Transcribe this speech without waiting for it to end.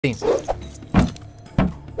I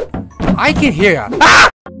can hear ya. Ah!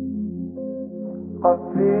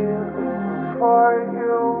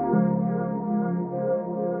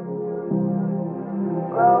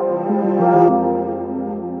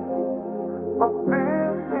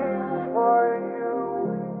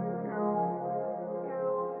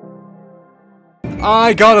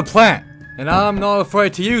 I got a plant, and I'm not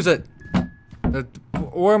afraid to use it.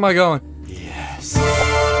 Where am I going? Yes.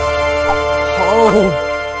 Oh,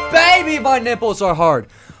 baby, my nipples are hard.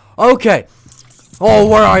 Okay. Oh,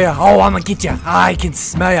 where are you? Oh, I'm gonna get you. I can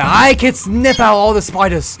smell you. I can sniff out all the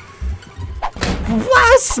spiders.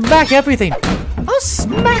 I'll smack everything. I'll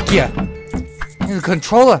smack you. The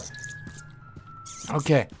controller.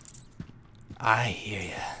 Okay. I hear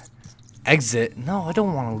you. Exit? No, I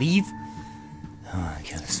don't want to leave. Oh, I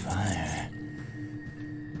got a spider.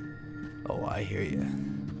 Oh, I hear you.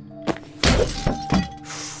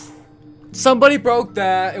 Somebody broke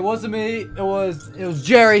that. It wasn't me. It was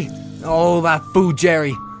Jerry. Oh, that food,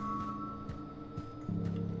 Jerry.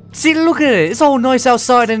 See, look at it. It's all nice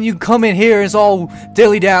outside, and you come in here, it's all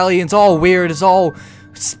dilly-dally, it's all weird, it's all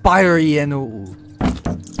spidery, and...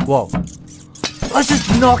 Whoa. Let's just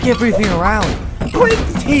knock everything around. Put it in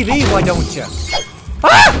the TV, why don't you?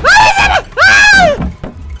 Ah! Ah!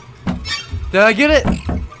 Did I get it?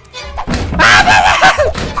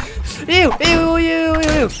 Ah! Ew, ew, ew,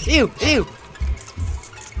 ew, ew, ew.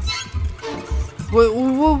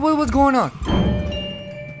 What's going on?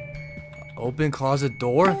 Open closet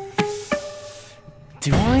door?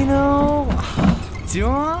 Do I know? Do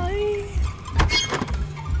I?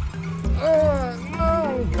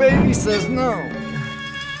 No. Baby says no.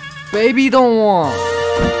 Baby don't want.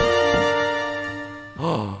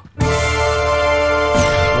 Oh.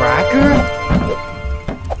 Tracker?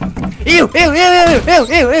 Ew, ew, ew, ew, ew,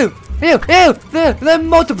 ew, ew, ew, ew. They're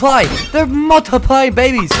multiplying. They're multiplying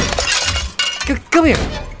babies. Come here.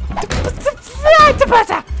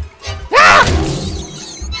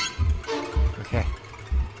 Okay.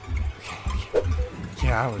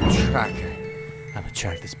 Yeah, I'm a tracker. I'm gonna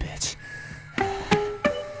track this bitch.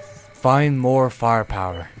 Find more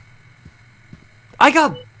firepower. I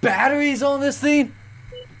got batteries on this thing?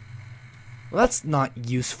 Well, that's not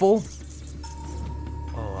useful.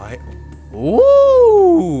 Oh,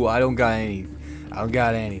 Ooh! I don't got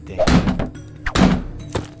anything.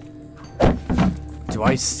 Do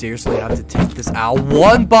I seriously have to take this out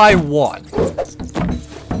one by one?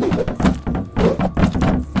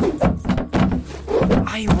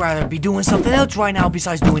 I'd rather be doing something else right now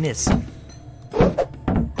besides doing this.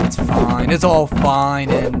 It's fine. It's all fine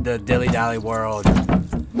in the dilly-dally world.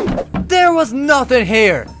 There was nothing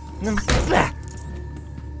here.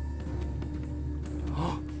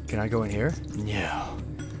 Can I go in here? No.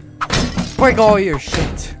 Break all your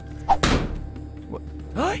shit. What?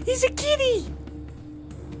 He's a kitty.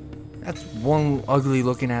 That's one ugly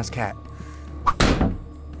looking ass cat.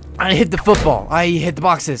 I hit the football. I hit the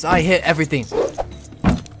boxes. I hit everything.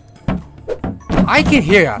 I can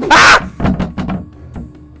hear ya. Ah!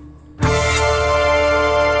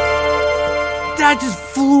 That just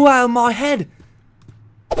flew out of my head.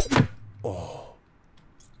 Oh.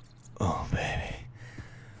 Oh, baby.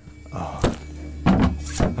 Oh.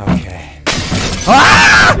 Okay.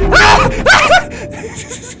 Ah! Ah!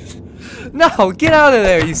 No, get out of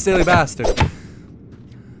there, you silly bastard.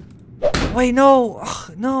 Wait, no.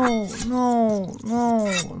 Ugh, no.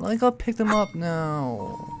 I gotta pick them up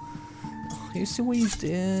now. Ugh, you see what you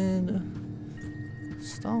did?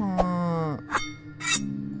 Stop.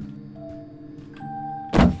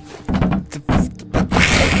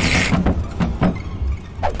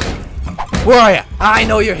 Where are you? I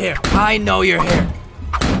know you're here. I know you're here.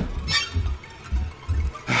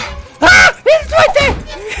 Ah! It's right there!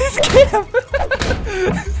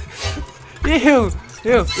 Get him!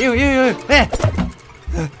 Ew! Eh.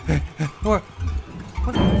 Where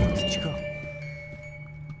the fuck did you go?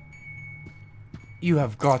 You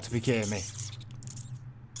have got to be kidding me.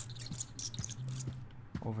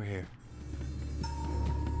 Over here.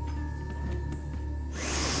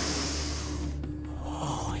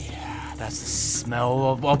 Oh yeah, that's the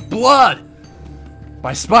smell of blood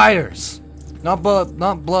by spiders. Not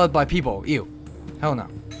blood by people. Ew. Hell no.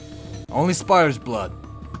 Only spider's blood.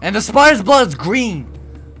 And the spider's blood is green.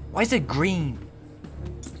 Why is it green?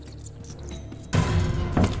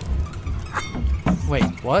 Wait,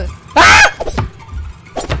 what? Ah!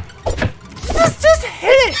 Just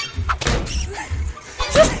hit it!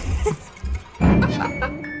 Just hit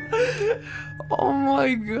it. Oh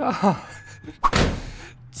my god.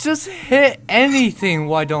 Just hit anything,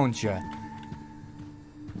 why don't you?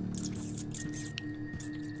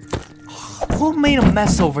 Who made a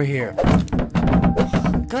mess over here?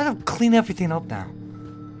 Gotta clean everything up now.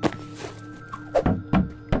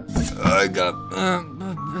 I gotta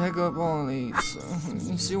pick up all these.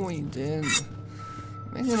 You see what you did?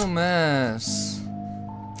 Making a mess.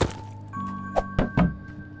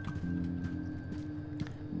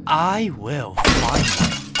 I will find you.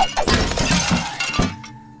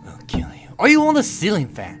 I'll kill you. Are you on the ceiling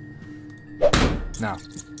fan? No.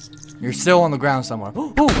 You're still on the ground somewhere.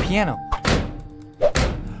 Oh, piano.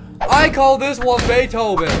 I call this one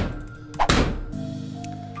Beethoven.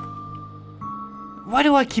 Why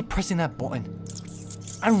do I keep pressing that button?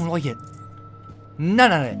 I don't like it.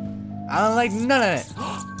 None of it. I don't like none of it.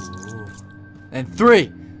 And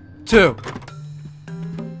 3, 2.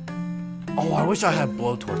 Oh, I wish I had a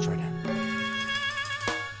blowtorch right now.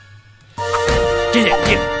 Get it,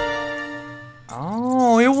 get it.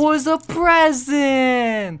 Oh, it was a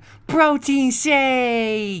present. Protein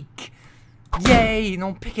shake. Yay,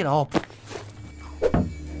 don't pick it up.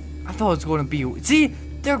 I thought it was going to be... See,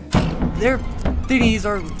 their thingies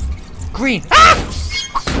are green. Ah!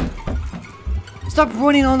 Stop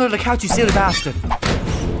running under the couch, you silly bastard.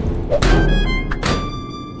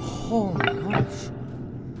 Oh my gosh.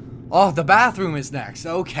 Oh, the bathroom is next.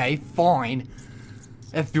 Okay, fine.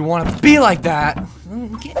 If you want to be like that,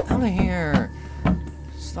 get out of here.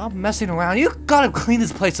 Stop messing around. You gotta clean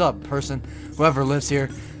this place up, person. Whoever lives here.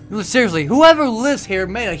 Seriously, whoever lives here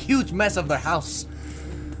made a huge mess of their house.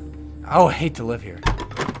 I would hate to live here.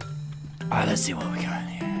 Alright, let's see what we got in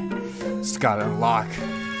here. Just gotta unlock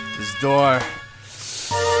this door.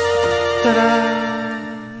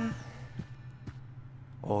 Ta-da!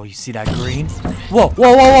 Oh, you see that green? Whoa,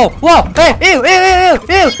 whoa, whoa, whoa, whoa! Hey, ew, ew, ew, ew,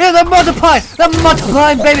 ew, ew, they're multiplying! They're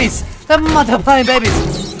multiplying babies! They're multiplying babies!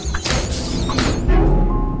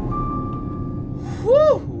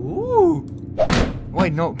 Woo!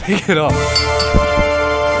 Wait, no, pick it up.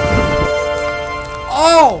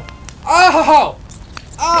 Oh! Oh!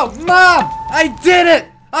 Oh, Mom! I did it!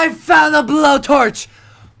 I found the blowtorch!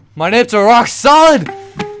 My nips are rock solid!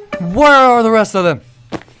 Where are the rest of them?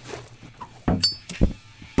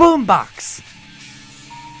 Boombox!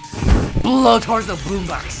 Blowtorch the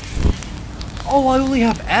boombox! Oh, I only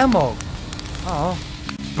have ammo! Oh.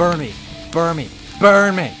 Burn me! Burn me!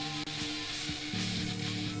 Burn me!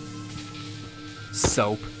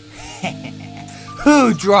 Soap.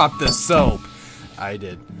 Who dropped the soap? I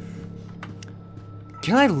did.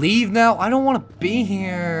 Can I leave now? I don't want to be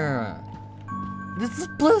here. This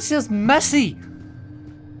place is just messy.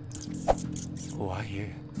 Oh, I hear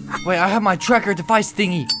you. Wait, I have my tracker device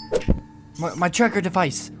thingy. My tracker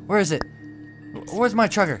device. Where is it? Where's my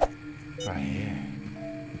tracker? Right here.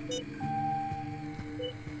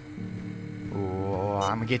 Oh,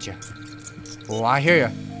 I'm gonna get you. Oh, I hear you.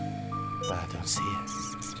 But I don't see it.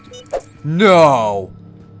 No!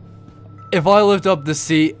 If I lift up the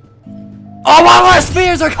seat... Oh, my worst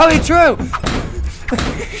fears are coming true!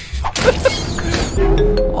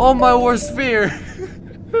 Oh, my worst fear.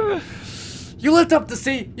 You lift up the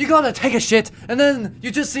seat, you gotta take a shit, and then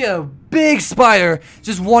you just see a big spider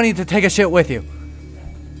just wanting to take a shit with you.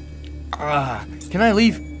 Can I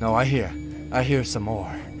leave? No, I hear some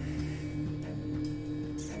more.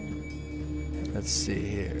 Let's see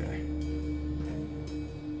here.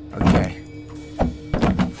 Okay.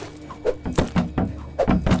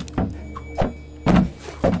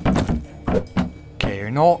 Okay,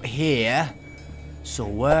 you're not here. So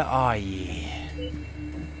where are you?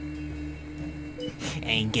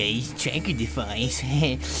 Engage tracker device.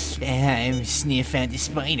 I'm sniff at the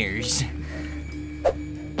spiders.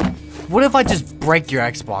 What if I just break your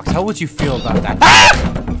Xbox? How would you feel about that? Ah!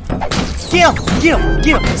 Get him! Get him!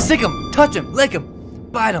 Get him! Sick him! Touch him! Lick him!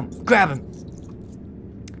 Bite him! Grab him!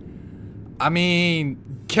 I mean,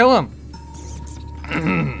 kill him!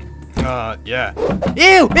 Yeah.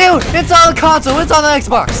 Ew! Ew! It's on the console! It's on the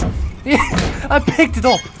Xbox! I picked it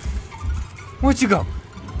up! Where'd you go?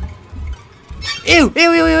 Ew!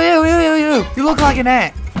 Ew! Ew! Ew! Ew! Ew! Ew! Ew! You look like an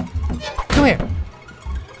ant! Come here!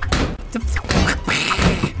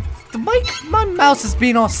 My mouse is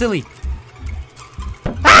being all silly.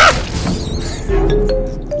 Ah!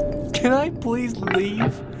 Can I please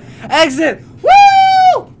leave? Exit!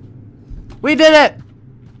 Woo! We did it!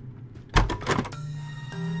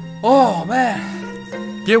 Oh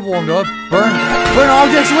man! Get warmed up. Burn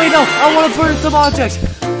objects. Wait, no! I want to burn some objects.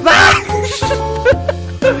 Ah!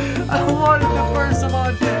 I wanted to burn some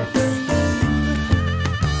objects.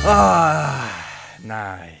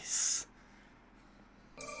 Nice.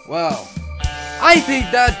 Well, I think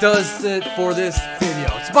that does it for this video.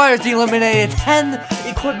 Spiders eliminated, 10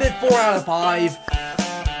 equipment, 4 out of 5.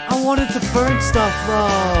 I wanted to burn stuff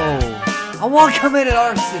though. I want committed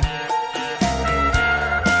arson.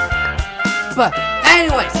 But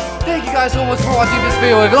anyways, thank you guys so much for watching this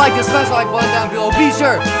video. If you like this, smash the like button down below. Be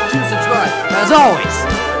sure to subscribe. As always,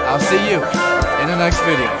 I'll see you in the next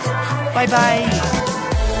video. Bye bye.